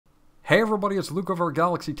Hey everybody, it's Luke over at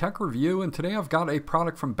Galaxy Tech Review, and today I've got a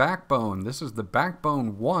product from Backbone. This is the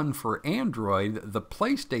Backbone 1 for Android, the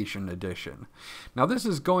PlayStation edition. Now this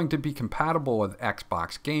is going to be compatible with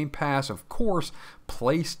Xbox Game Pass, of course,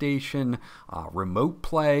 PlayStation, Remote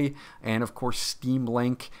Play, and of course Steam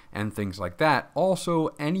Link and things like that. Also,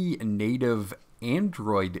 any native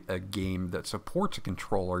Android game that supports a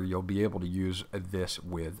controller, you'll be able to use this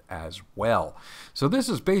with as well. So this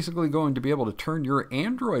is basically going to be able to turn your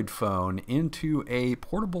Android phone into a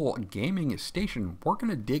portable gaming station. We're going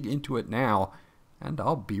to dig into it now, and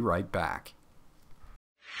I'll be right back.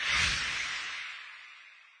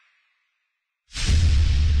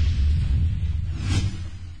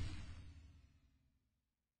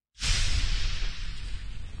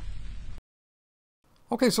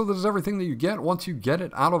 Okay, so this is everything that you get. Once you get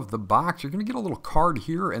it out of the box, you're going to get a little card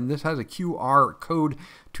here, and this has a QR code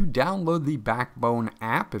to download the Backbone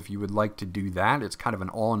app if you would like to do that. It's kind of an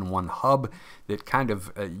all-in-one hub that kind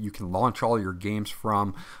of you can launch all your games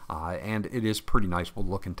from, and it is pretty nice. We'll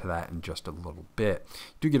look into that in just a little bit.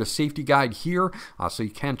 You do get a safety guide here, so you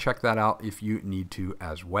can check that out if you need to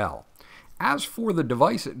as well. As for the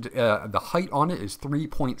device, the height on it is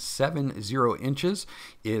 3.70 inches.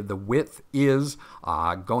 The width is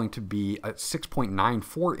going to be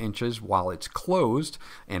 6.94 inches while it's closed,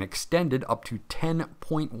 and extended up to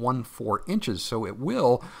 10.14 inches. So it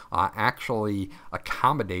will actually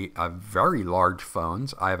accommodate very large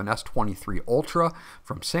phones. I have an S23 Ultra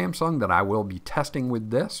from Samsung that I will be testing with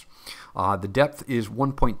this. The depth is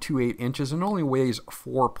 1.28 inches and only weighs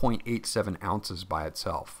 4.87 ounces by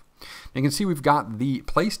itself. You can see we've got the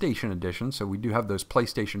PlayStation edition, so we do have those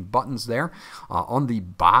PlayStation buttons there. On the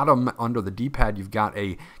bottom under the D-pad, you've got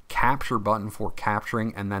a capture button for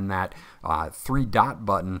capturing, and then that three-dot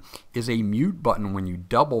button is a mute button. When you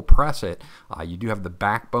double press it, you do have the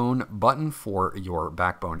Backbone button for your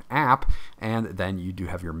Backbone app, and then you do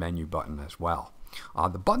have your menu button as well.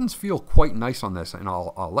 The buttons feel quite nice on this, and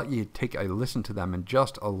I'll let you take a listen to them in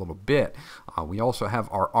just a little bit. We also have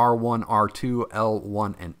our R1, R2,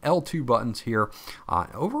 L1, and L2 buttons here.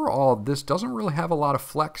 Overall, this doesn't really have a lot of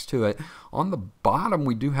flex to it. On the bottom,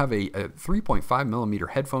 we do have a 3.5 millimeter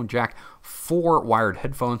headphone jack, 4 wired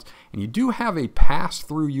headphones, and you do have a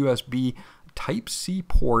pass-through USB Type-C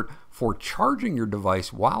port for charging your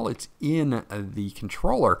device while it's in the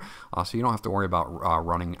controller, so you don't have to worry about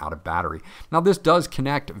running out of battery. Now this does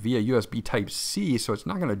connect via USB Type-C, so it's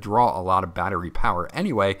not going to draw a lot of battery power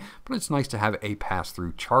anyway, but it's nice to have a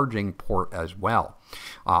pass-through charging port as well.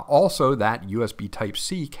 Also, that USB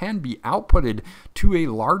Type-C can be outputted to a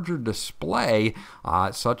larger display,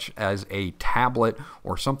 such as a tablet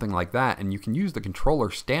or something like that, and you can use the controller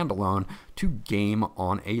standalone to game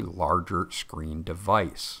on a larger screen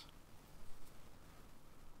device.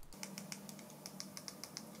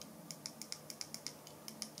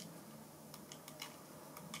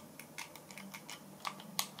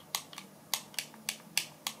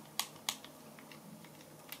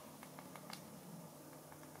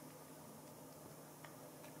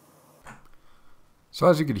 So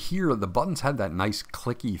as you could hear, the buttons had that nice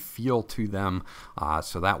clicky feel to them,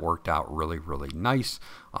 so that worked out really, really nice.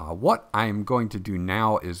 What I'm going to do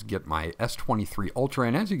now is get my S23 Ultra,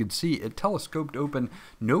 and as you can see, it telescoped open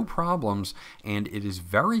no problems, and it is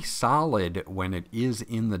very solid when it is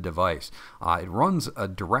in the device. It runs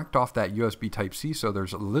direct off that USB Type-C, so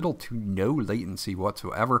there's little to no latency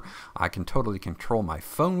whatsoever. I can totally control my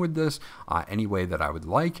phone with this any way that I would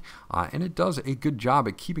like, and it does a good job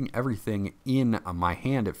at keeping everything in my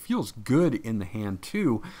hand. It feels good in the hand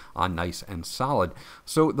too, nice and solid.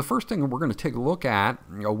 So the first thing we're going to take a look at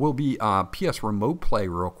will be PS Remote Play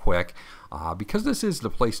real quick, because this is the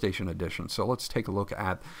PlayStation edition. So let's take a look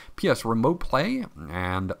at PS Remote Play,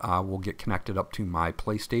 and we'll get connected up to my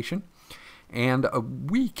PlayStation. And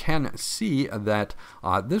we can see that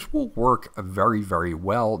this will work very, very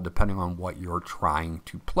well depending on what you're trying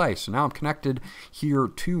to play. So now I'm connected here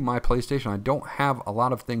to my PlayStation. I don't have a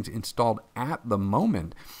lot of things installed at the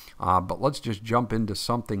moment, but let's just jump into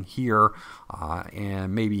something here,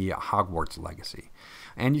 and maybe Hogwarts Legacy.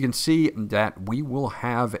 And you can see that we will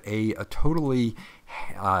have a totally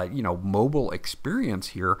mobile experience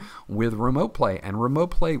here with Remote Play, and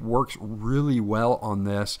Remote Play works really well on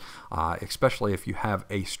this, especially if you have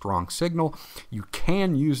a strong signal. You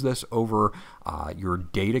can use this over your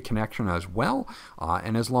data connection as well,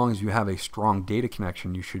 and as long as you have a strong data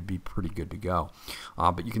connection, you should be pretty good to go.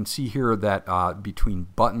 But you can see here that between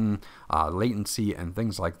button latency and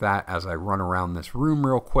things like that, as I run around this room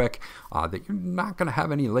real quick, that you're not going to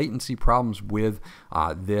have any latency problems with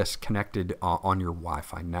this connected on your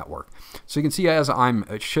Wi-Fi network. So you can see as I'm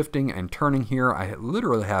shifting and turning here, I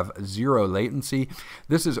literally have 0 latency.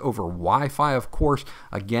 This is over Wi-Fi, of course.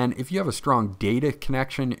 Again, if you have a strong data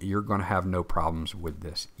connection, you're going to have no problems with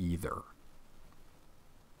this either.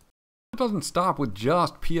 It doesn't stop with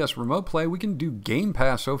just PS Remote Play. We can do Game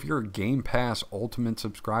Pass. So if you're a Game Pass Ultimate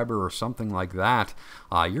subscriber or something like that,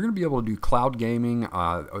 you're going to be able to do cloud gaming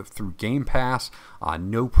through Game Pass.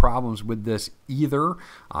 No problems with this either.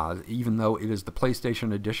 Even though it is the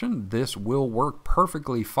PlayStation Edition, this will work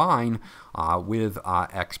perfectly fine with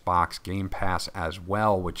Xbox Game Pass as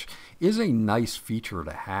well, which is a nice feature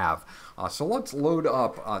to have. So let's load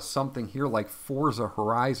up something here like Forza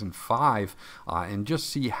Horizon 5 and just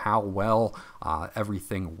see how well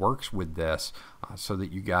everything works with this so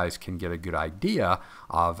that you guys can get a good idea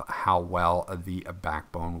of how well the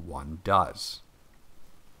Backbone 1 does.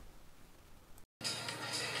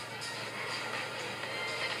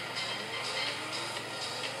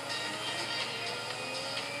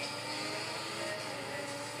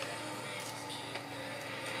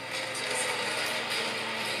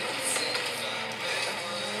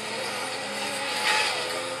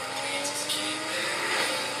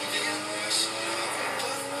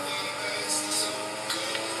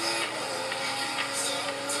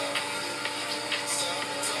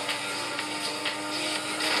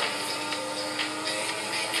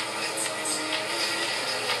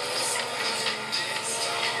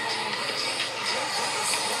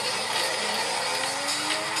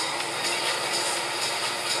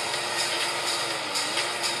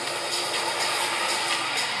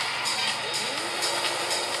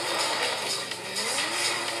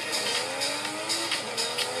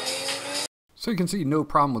 So you can see no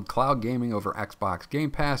problem with cloud gaming over Xbox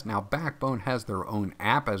Game Pass. Now Backbone has their own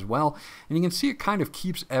app as well, and you can see it kind of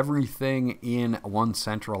keeps everything in one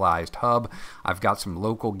centralized hub. I've got some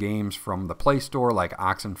local games from the Play Store like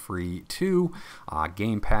Oxenfree 2,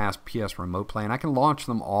 Game Pass, PS Remote Play, and I can launch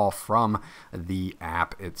them all from the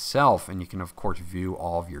app itself. And you can of course view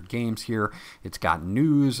all of your games here. It's got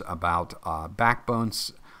news about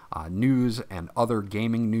Backbone's news and other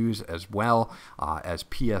gaming news as well as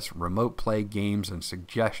PS Remote Play games and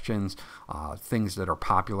suggestions, things that are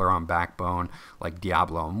popular on Backbone like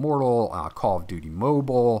Diablo Immortal, Call of Duty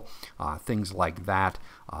Mobile, things like that,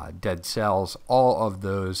 Dead Cells, all of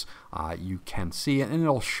those you can see, and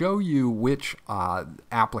it'll show you which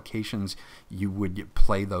applications you would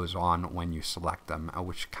play those on when you select them,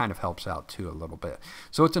 which kind of helps out too a little bit.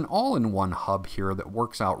 So it's an all-in-one hub here that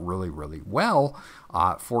works out really, really well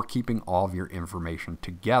for keeping all of your information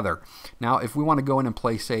together. Now, if we want to go in and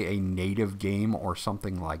play, say, a native game or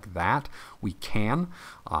something like that, we can.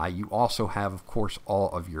 You also have, of course, all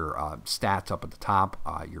of your stats up at the top,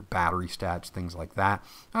 your battery stats, things like that.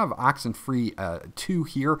 I have Oxenfree 2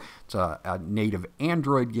 here. It's a native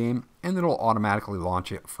Android game, and it'll automatically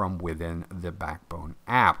launch it from within the Backbone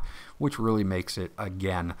app, which really makes it,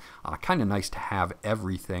 again, kind of nice to have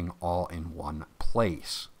everything all in one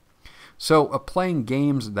place. So playing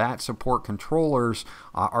games that support controllers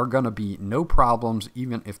are going to be no problems,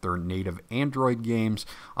 even if they're native Android games.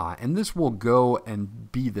 And this will go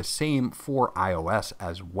and be the same for iOS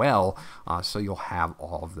as well. So you'll have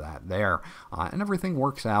all of that there. And everything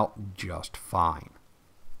works out just fine.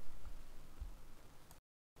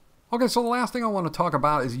 Okay, so the last thing I want to talk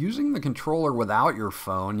about is using the controller without your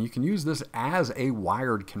phone. You can use this as a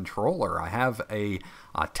wired controller. I have a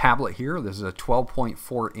tablet here. This is a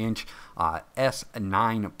 12.4-inch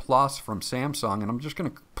S9 Plus from Samsung, and I'm just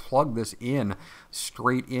going to plug this in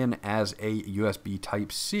straight in as a USB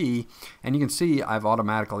Type-C, and you can see I've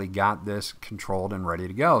automatically got this controlled and ready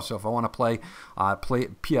to go. So if I want to play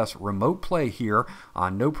PS Remote Play here,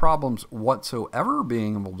 no problems whatsoever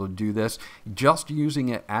being able to do this, just using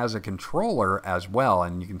it as a controller as well.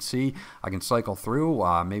 And you can see I can cycle through.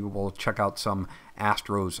 Maybe we'll check out some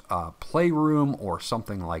Astro's Playroom or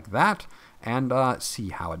something like that and see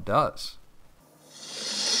how it does.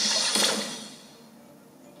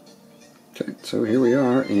 Okay, so here we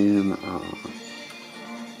are in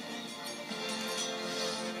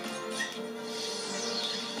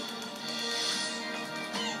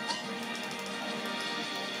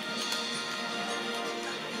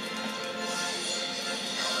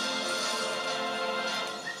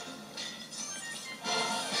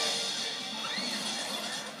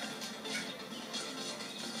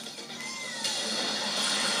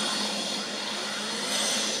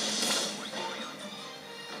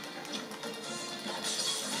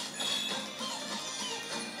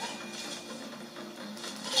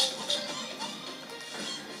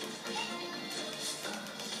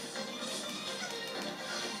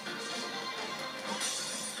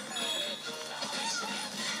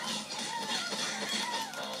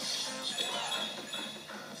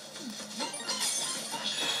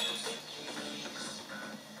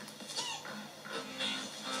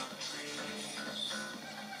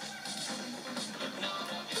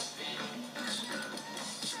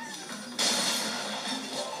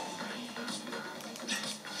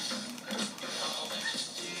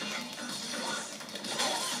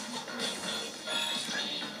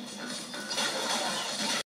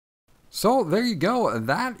So there you go.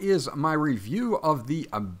 That is my review of the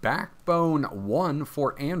Backbone 1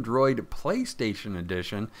 for Android PlayStation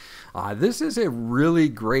Edition. This is a really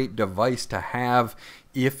great device to have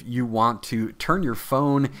if you want to turn your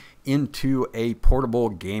phone into a portable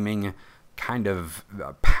gaming kind of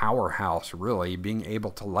powerhouse, really, being able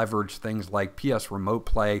to leverage things like PS Remote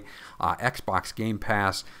Play, Xbox Game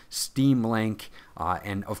Pass, Steam Link,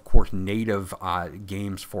 and of course native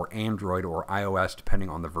games for Android or iOS, depending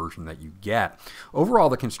on the version that you get. Overall,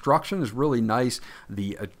 the construction is really nice.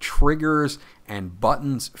 The triggers and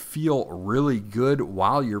buttons feel really good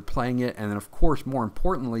while you're playing it, and then of course, more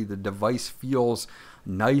importantly, the device feels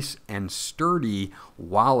nice and sturdy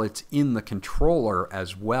while it's in the controller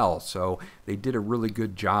as well. So they did a really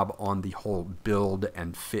good job on the whole build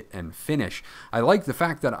and fit and finish. I like the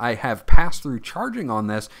fact that I have pass-through charging on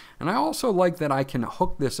this, and I also like that I can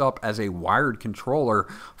hook this up as a wired controller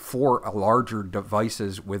for larger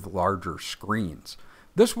devices with larger screens.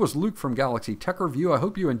 This was Luke from Galaxy Tech Review. I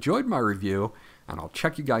hope you enjoyed my review, and I'll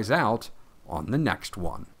check you guys out on the next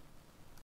one.